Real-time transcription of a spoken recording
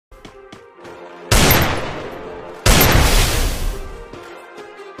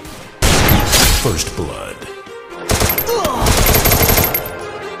First blood.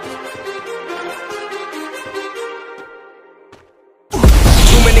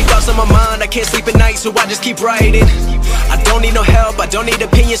 Too many thoughts on my mind, I can't sleep at night, so I just keep writing. I don't need no help, I don't need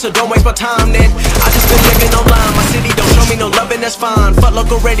opinions, so don't waste my time then. I just been living online, my city don't show me no love and that's fine. Fuck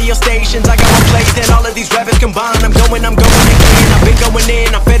local radio stations, I got one place and all of these rappers combined. I'm going again, I've been going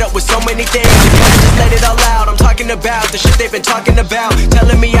in, I'm fed up with so many things. Can I just let it all out, I'm talking about the shit they've been talking about.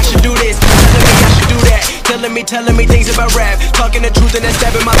 Telling me I should do this, telling me I should do that. Telling me things about rap. Talking the truth and then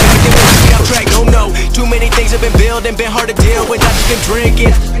stabbing my back and then me off track. No, too many things have been building, been hard to deal with, I just been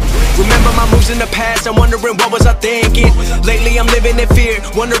drinking. Remember my moves in the past, I'm wondering what was I thinking. Lately I'm living in fear,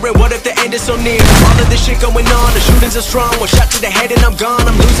 wondering what if the end is so near. All of this shit going on, the shootings are strong. One shot to the head and I'm gone,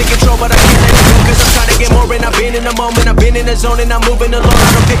 I'm losing control but I can't let it go. Cause I'm trying to get more and I've been in the moment, I've been in the zone and I'm moving along. I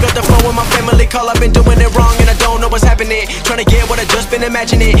don't pick up the phone when my family call, I've been doing it wrong and I don't know what's happening. Trying to get what I just been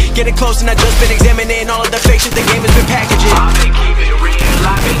imagining, getting close and I just been examining all of the fake shit the game has been packaging. I've been keeping it real,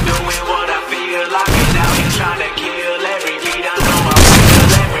 I've been doing what I feel. I've been out here trying to kill every beat, I know I feel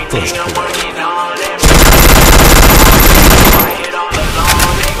everything I'm working on. Quiet all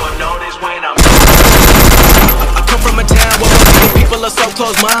along, they gon' notice when I'm I come from a town where most of the people are so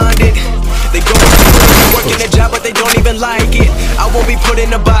close-minded. They go working a job but they don't even like it. I won't be put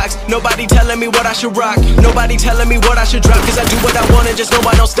in a box, nobody telling me what I should rock, nobody telling me what I should drop. Cause I do what I want and just know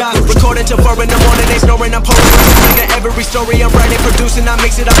I don't stop. Recording till 4 in the morning, they snoring, I'm posting to every story I'm writing, producing, I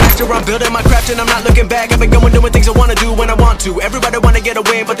mix it, I master, I'm building my craft and I'm not looking back. I've been going doing things I wanna do when I want to. Everybody wanna get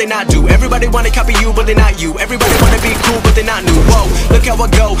away but they not do. Everybody wanna copy you but they not you. Everybody wanna be cool but they not new. Whoa, look how I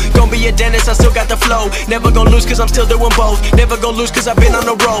go, gonna be a dentist, I still got the flow. Never gonna lose cause I'm still doing both. Never gonna lose cause I've been on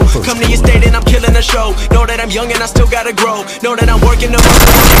the road. Come to your state and I'm killing the show. Know that I'm young and I still gotta grow. Know that I'm working the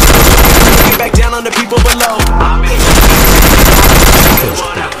most.